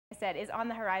said, is on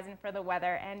the horizon for the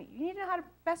weather, and you need to know how to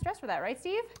best dress for that, right,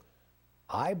 Steve?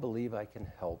 I believe I can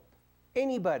help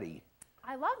anybody.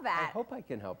 I love that. I hope I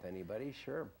can help anybody,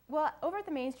 sure. Well, over at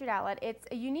the Main Street Outlet, it's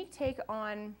a unique take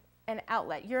on an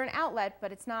outlet. You're an outlet,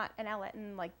 but it's not an outlet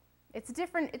in like, it's a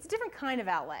different kind of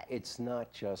outlet. It's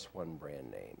not just one brand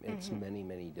name. It's many,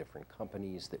 many different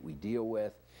companies that we deal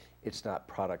with. It's not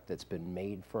product that's been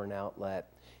made for an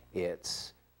outlet.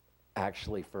 It's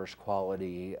actually first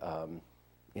quality,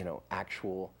 you know,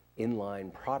 actual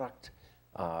inline product.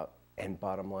 And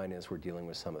bottom line is we're dealing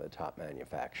with some of the top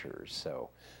manufacturers. So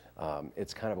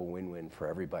it's kind of a win-win for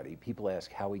everybody. People ask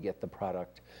how we get the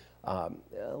product. A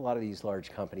lot of these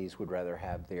large companies would rather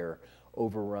have their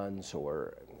overruns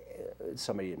or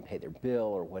somebody didn't pay their bill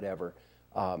or whatever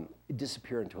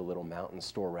disappear into a little mountain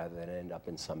store rather than end up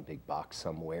in some big box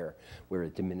somewhere where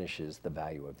it diminishes the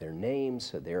value of their name.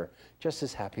 So they're just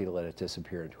as happy to let it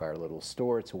disappear into our little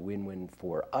store. It's a win-win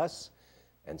for us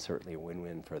and certainly a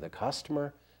win-win for the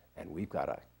customer. And we've got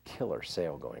a killer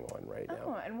sale going on right now.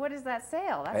 Oh, and what is that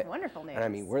sale? That's wonderful news. And I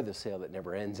mean, we're the sale that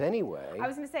never ends anyway. I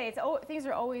was going to say, things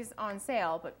are always on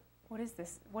sale, but what is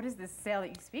this? What is this sale that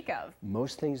you speak of?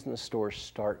 Most things in the store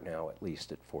start now at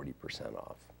least at 40%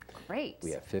 off. Great.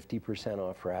 We have 50%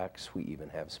 off racks. We even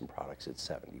have some products at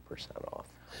 70% off.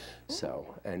 Ooh.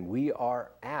 So, and we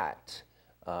are at,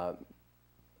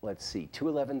 let's see,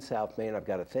 211 South Main. I've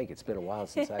got to think, it's been a while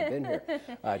since I've been here.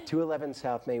 211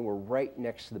 South Main, we're right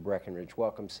next to the Breckenridge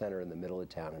Welcome Center in the middle of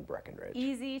town in Breckenridge.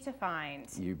 Easy to find.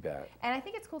 You bet. And I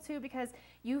think it's cool too because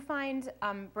you find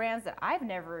brands that I've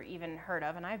never even heard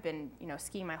of, and I've been, you know,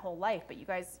 skiing my whole life, but you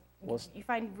guys, you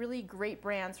find really great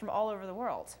brands from all over the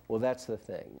world. Well, that's the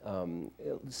thing.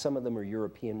 Some of them are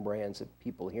European brands that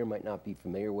people here might not be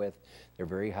familiar with. They're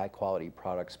very high quality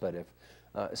products, but if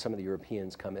some of the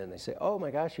Europeans come in and they say, oh my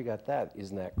gosh, you got that,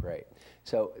 isn't that great?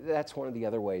 So that's one of the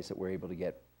other ways that we're able to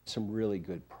get some really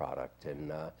good product.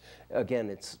 And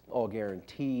again, it's all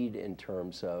guaranteed in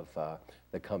terms of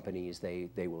the companies.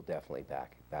 They will definitely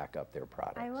back up their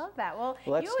products. I love that. Well,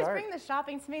 you always bring the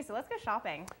shopping to me, so let's go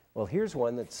shopping. Well, here's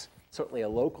one that's certainly a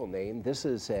local name. This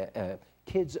is a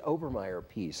Kids Obermeyer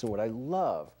piece. And what I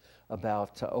love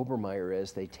about Obermeyer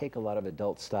is they take a lot of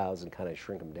adult styles and kind of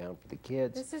shrink them down for the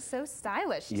kids. This is so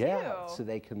stylish, too. Yeah, so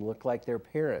they can look like their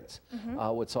parents.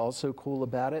 What's also cool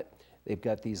about it, they've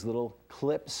got these little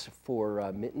clips for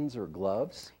mittens or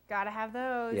gloves. Gotta have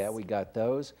those. Yeah, we got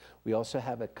those. We also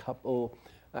have a couple,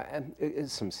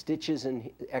 some stitches and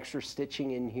extra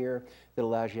stitching in here that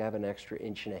allows you to have an extra 1.5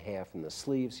 inches in the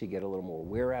sleeves so you get a little more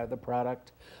wear out of the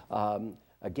product.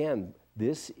 Again,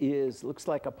 this looks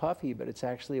like a puffy, but it's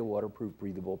actually a waterproof,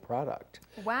 breathable product.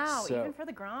 Wow, so, even for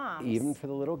the Groms. Even for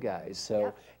the little guys.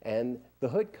 So, and the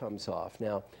hood comes off.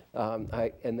 Now,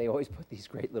 and they always put these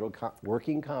great little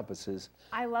working compasses.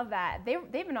 I love that.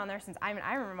 They've been on there since, I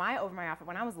remember my Obermeyer outfit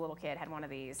when I was a little kid had one of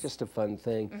these. Just a fun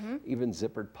thing. Even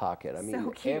zippered pocket. I mean, so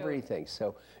cute. Everything.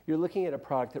 So you're looking at a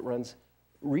product that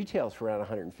retails for around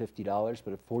 $150,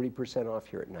 but at 40% off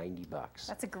here at $90.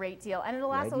 That's a great deal, and it'll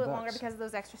last a little longer because of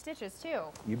those extra stitches too.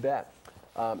 You bet.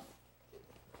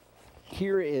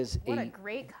 Here is what a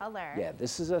great color. Yeah,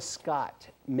 this is a Scott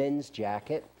men's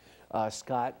jacket.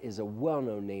 Scott is a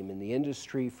well-known name in the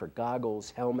industry for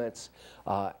goggles, helmets,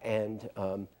 and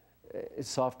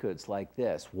soft goods like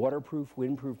this. Waterproof,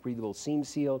 windproof, breathable, seam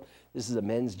sealed. This is a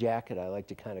men's jacket. I like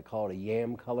to kind of call it a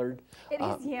yam colored. It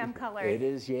is yam colored. It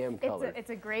is yam colored.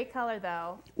 It's a great color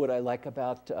though. What I like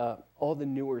about all the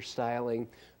newer styling,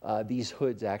 these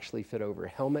hoods actually fit over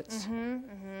helmets.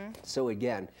 So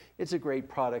again, it's a great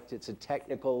product. It's a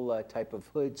technical type of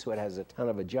hood, so it has a ton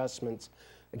of adjustments.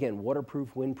 Again,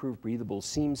 waterproof, windproof, breathable,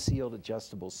 seam sealed,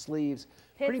 adjustable sleeves.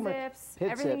 Pit zips,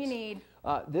 everything you need.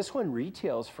 This one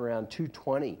retails for around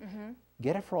 $220.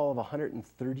 Get it for all of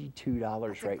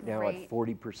 $132 right now at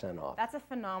 40% off. That's a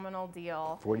phenomenal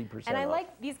deal. 40% off. And I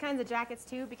like these kinds of jackets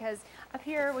too because up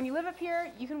here, when you live up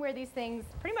here, you can wear these things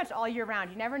pretty much all year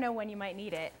round. You never know when you might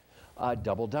need it.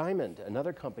 Double Diamond,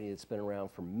 another company that's been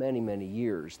around for many, many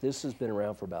years. This has been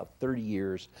around for about 30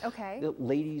 years. Okay. The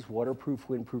ladies' waterproof,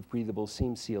 windproof, breathable,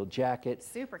 seam-sealed jacket.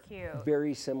 Super cute.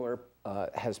 Very similar.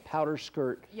 Has powder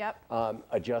skirt. Yep.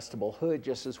 Adjustable hood,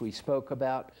 just as we spoke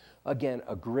about. Again,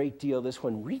 a great deal. This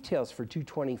one retails for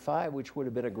 $225, which would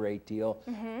have been a great deal.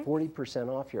 40%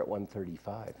 off here at $135.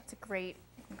 That's a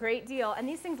great deal. And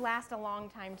these things last a long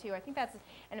time too. I think that's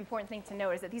an important thing to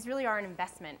note is that these really are an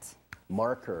investment.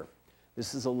 Marker.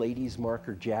 This is a ladies'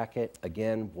 marker jacket.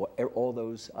 Again, all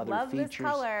those other features. Love this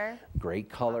color. Great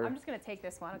color. I'm just going to take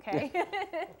this one, okay?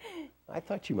 I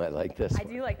thought you might like this one. I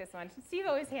do like this one. Steve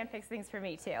always handpicks things for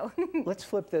me, too. Let's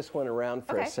flip this one around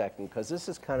for a second, because this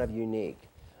is kind of unique.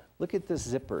 Look at this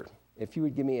zipper. If you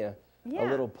would give me a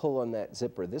little pull on that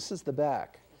zipper. This is the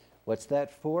back. What's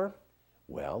that for?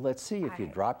 Well, let's see. If you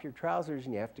drop your trousers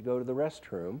and you have to go to the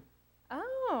restroom,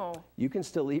 you can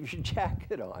still leave your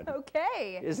jacket on.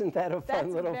 Okay. Isn't that a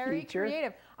fun little feature? That's very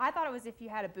creative. I thought it was if you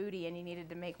had a booty and you needed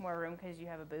to make more room because you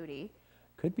have a booty.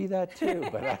 Could be that too,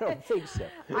 but I don't think so.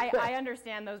 I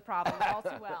understand those problems all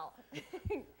too well.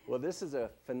 Well, this is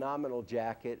a phenomenal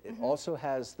jacket. It also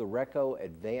has the Reco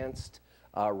Advanced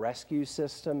rescue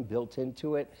system built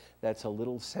into it. That's a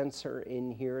little sensor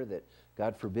in here that,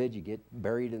 God forbid, you get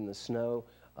buried in the snow.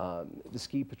 The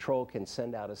ski patrol can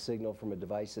send out a signal from a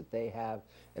device that they have,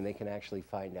 and they can actually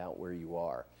find out where you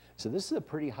are. So this is a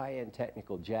pretty high-end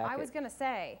technical jacket. I was going to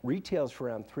say. Retails for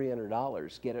around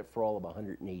 $300. Get it for all of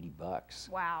 $180.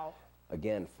 Wow.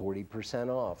 Again, 40%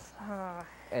 off.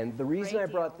 And the reason I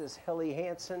brought this Helly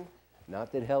Hansen,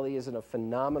 not that Helly isn't a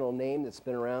phenomenal name that's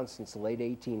been around since the late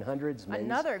 1800s.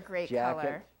 Another great jacket.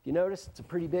 color. You notice it's a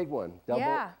pretty big one.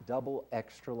 Double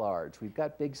extra large. We've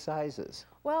got big sizes.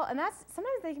 Well, and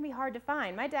sometimes they can be hard to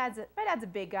find. My dad's a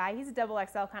big guy. He's a double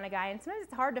XL kind of guy, and sometimes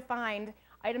it's hard to find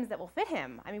items that will fit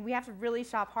him. I mean, we have to really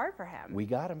shop hard for him. We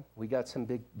got him. We got some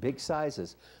big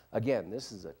sizes. Again,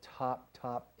 this is a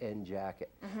top end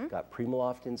jacket. Got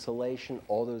Primaloft insulation,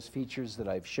 all those features that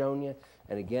I've shown you.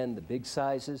 And again, the big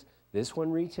sizes. This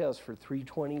one retails for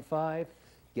 $325.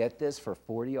 Get this for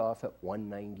 40 off at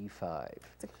 $195.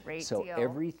 It's a great deal. So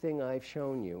everything I've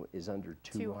shown you is under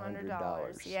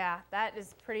 $200. Yeah, that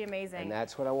is pretty amazing. And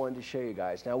that's what I wanted to show you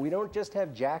guys. Now, we don't just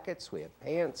have jackets, we have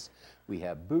pants, we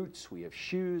have boots, we have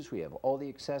shoes, we have all the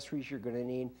accessories you're going to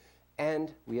need,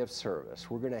 and we have service.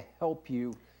 We're going to help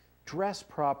you dress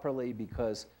properly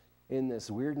because in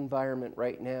this weird environment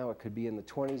right now, it could be in the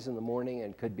 20s in the morning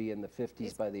and could be in the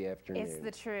 50s by the afternoon. It's the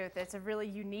truth. It's a really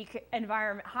unique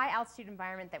environment, high altitude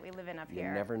environment that we live in up here.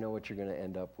 You never know what you're going to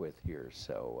end up with here.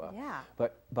 So, yeah.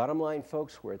 But bottom line,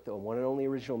 folks, we're at the one and only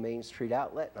original Main Street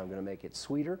outlet, and I'm going to make it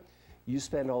sweeter. You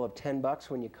spend all of $10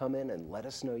 when you come in, and let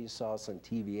us know you saw us on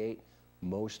TV8.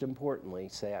 Most importantly,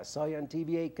 say, I saw you on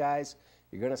TV8, guys.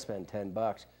 You're going to spend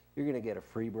 $10. You're going to get a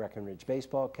free Breckenridge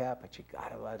baseball cap, but you got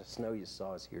to let us know you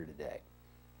saw us here today.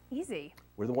 Easy.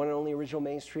 We're the one and only original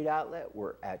Main Street outlet.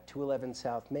 We're at 211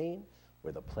 South Main.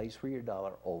 We're the place where your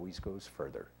dollar always goes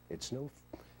further. It's no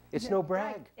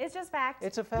brag. Right. It's just fact.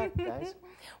 It's a fact, guys.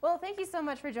 Well, thank you so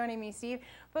much for joining me, Steve.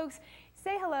 Folks,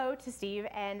 say hello to Steve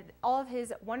and all of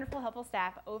his wonderful, helpful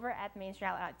staff over at the Main Street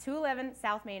outlet, 211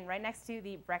 South Main, right next to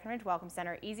the Breckenridge Welcome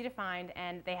Center. Easy to find,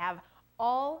 and they have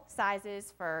all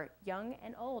sizes for young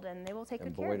and old, and they will take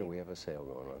good care of you. And boy, do we have a sale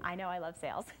going on. I know, I love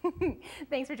sales.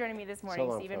 Thanks for joining me this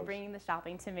morning, Steve, and bringing the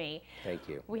shopping to me. Thank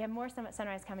you. We have more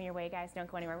Sunrise coming your way, guys. Don't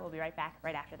go anywhere. We'll be right back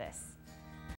right after this.